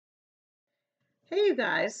Hey you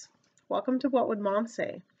guys, welcome to What Would Mom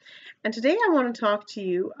Say? And today I want to talk to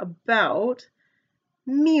you about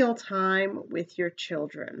mealtime with your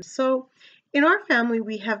children. So in our family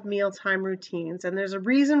we have mealtime routines and there's a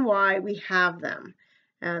reason why we have them.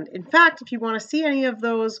 And in fact, if you want to see any of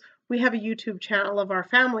those, we have a YouTube channel of our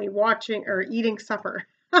family watching or eating supper.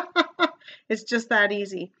 It's just that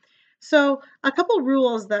easy. So a couple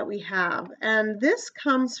rules that we have, and this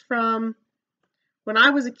comes from when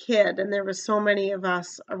I was a kid and there was so many of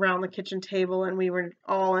us around the kitchen table and we were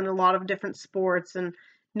all in a lot of different sports and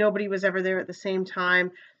nobody was ever there at the same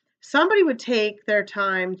time, somebody would take their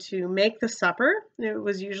time to make the supper. It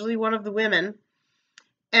was usually one of the women.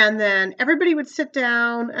 And then everybody would sit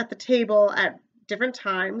down at the table at different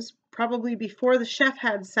times, probably before the chef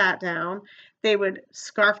had sat down. They would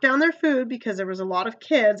scarf down their food because there was a lot of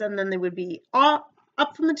kids, and then they would be up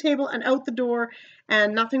from the table and out the door,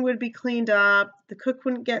 and nothing would be cleaned up. The cook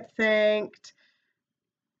wouldn't get thanked.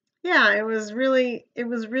 Yeah, it was really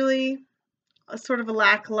a sort of a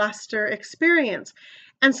lackluster experience.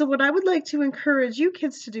 And so what I would like to encourage you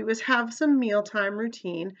kids to do is have some mealtime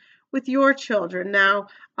routine with your children. Now,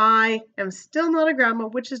 I am still not a grandma,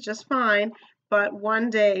 which is just fine, but one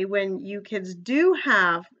day when you kids do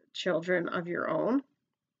have children of your own,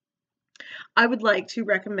 I would like to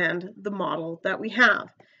recommend the model that we have.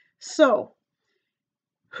 So,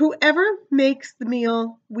 whoever makes the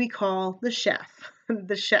meal, we call the chef.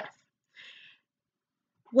 The chef.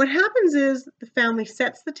 What happens is the family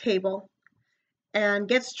sets the table and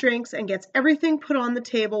gets drinks and gets everything put on the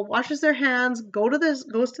table, washes their hands,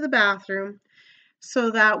 goes to the bathroom,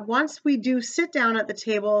 so that once we do sit down at the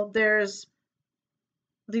table,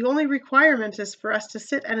 the only requirement is for us to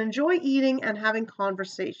sit and enjoy eating and having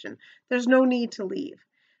conversation. There's no need to leave.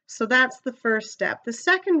 So that's the first step. The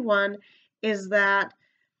second one is that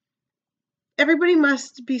everybody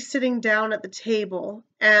must be sitting down at the table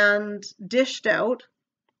and dished out,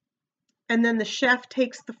 and then the chef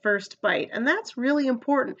takes the first bite. And that's really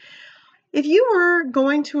important. If you were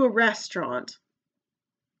going to a restaurant,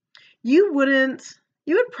 you would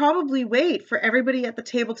probably wait for everybody at the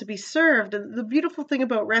table to be served. And the beautiful thing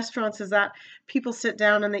about restaurants is that people sit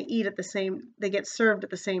down and they get served at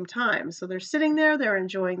the same time. So they're sitting there, they're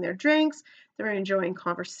enjoying their drinks, they're enjoying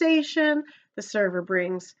conversation, the server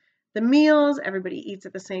brings the meals, everybody eats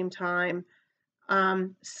at the same time.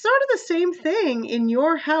 Sort of the same thing in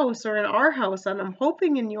your house or in our house, and I'm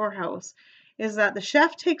hoping in your house, is that the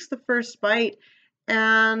chef takes the first bite,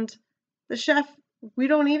 and we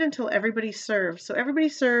don't eat until everybody serves. So everybody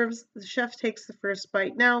serves, the chef takes the first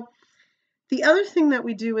bite. Now, the other thing that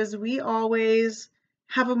we do is we always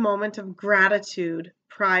have a moment of gratitude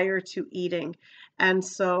prior to eating. And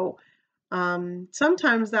so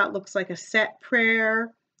sometimes that looks like a set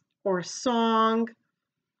prayer or a song.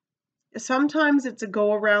 Sometimes it's a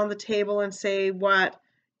go around the table and say what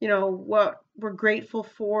we're grateful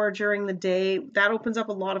for during the day. That opens up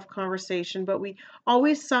a lot of conversation, but we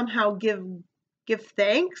always somehow give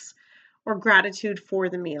thanks or gratitude for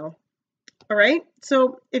the meal. All right?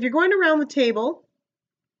 So if you're going around the table,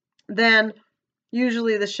 then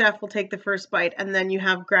usually the chef will take the first bite and then you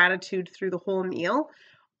have gratitude through the whole meal.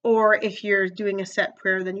 Or if you're doing a set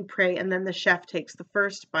prayer, then you pray and then the chef takes the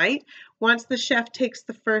first bite. Once the chef takes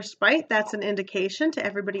the first bite, that's an indication to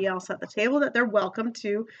everybody else at the table that they're welcome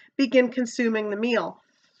to begin consuming the meal.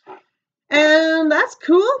 And that's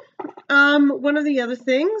cool. One of the other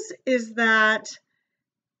things is that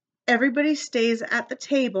everybody stays at the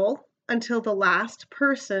table until the last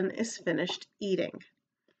person is finished eating,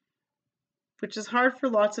 which is hard for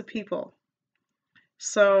lots of people.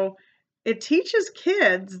 So it teaches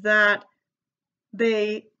kids that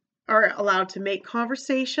they are allowed to make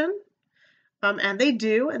conversation, and they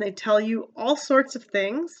do, and they tell you all sorts of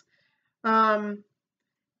things.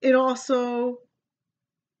 It also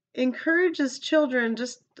encourages children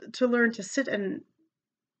just to learn to sit and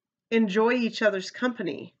enjoy each other's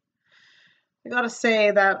company. I gotta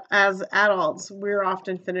say that as adults, we're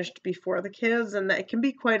often finished before the kids, and it can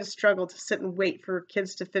be quite a struggle to sit and wait for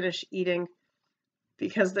kids to finish eating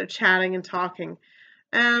because they're chatting and talking.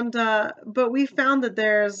 And but we found that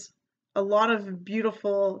there's a lot of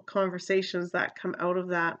beautiful conversations that come out of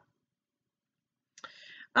that.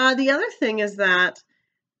 The other thing is that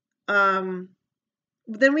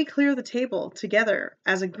then we clear the table together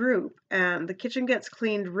as a group, and the kitchen gets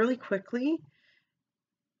cleaned really quickly.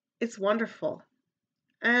 It's wonderful.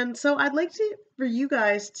 And so I'd like for you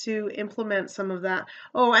guys to implement some of that.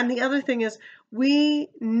 Oh, and the other thing is we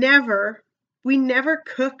never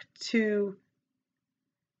cook to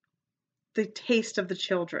the taste of the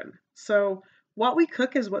children. So what we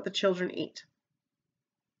cook is what the children eat.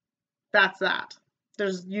 That's that.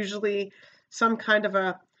 There's usually some kind of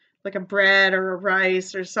like a bread or a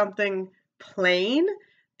rice or something plain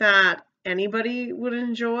that anybody would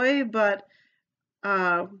enjoy, but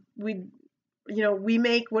we we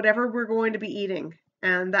make whatever we're going to be eating,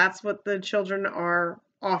 and that's what the children are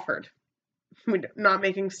offered. We're not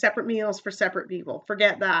making separate meals for separate people.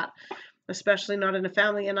 Forget that, especially not in a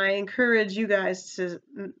family. And I encourage you guys to,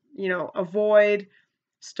 avoid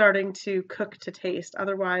starting to cook to taste.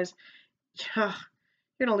 Otherwise, yeah,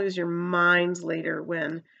 you're going to lose your minds later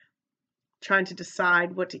when trying to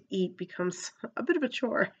decide what to eat becomes a bit of a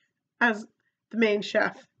chore as the main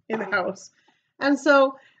chef in the house. And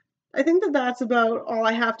so I think that that's about all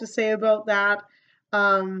I have to say about that.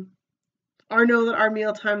 I know that our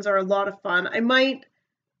meal times are a lot of fun. I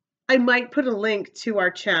might put a link to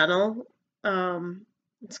our channel.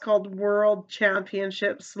 It's called World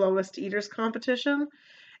Championship Slowest Eaters Competition.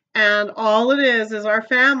 And all it is our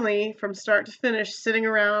family from start to finish sitting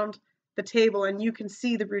around the table, and you can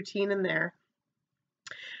see the routine in there.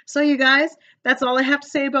 So you guys, that's all I have to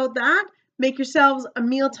say about that. Make yourselves a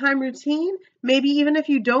mealtime routine. Maybe even if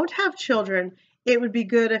you don't have children, it would be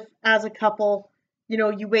good if, as a couple,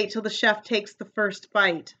 you wait till the chef takes the first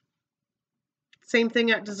bite. Same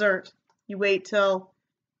thing at dessert. You wait till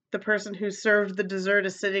the person who served the dessert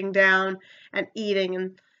is sitting down and eating,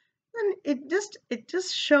 and it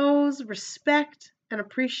just shows respect and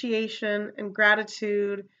appreciation and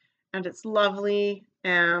gratitude, and it's lovely,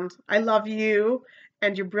 and I love you,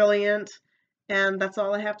 and you're brilliant, and that's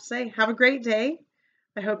all I have to say. Have a great day.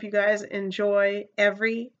 I hope you guys enjoy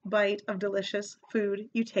every bite of delicious food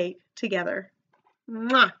you take together.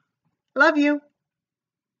 Mwah! Love you.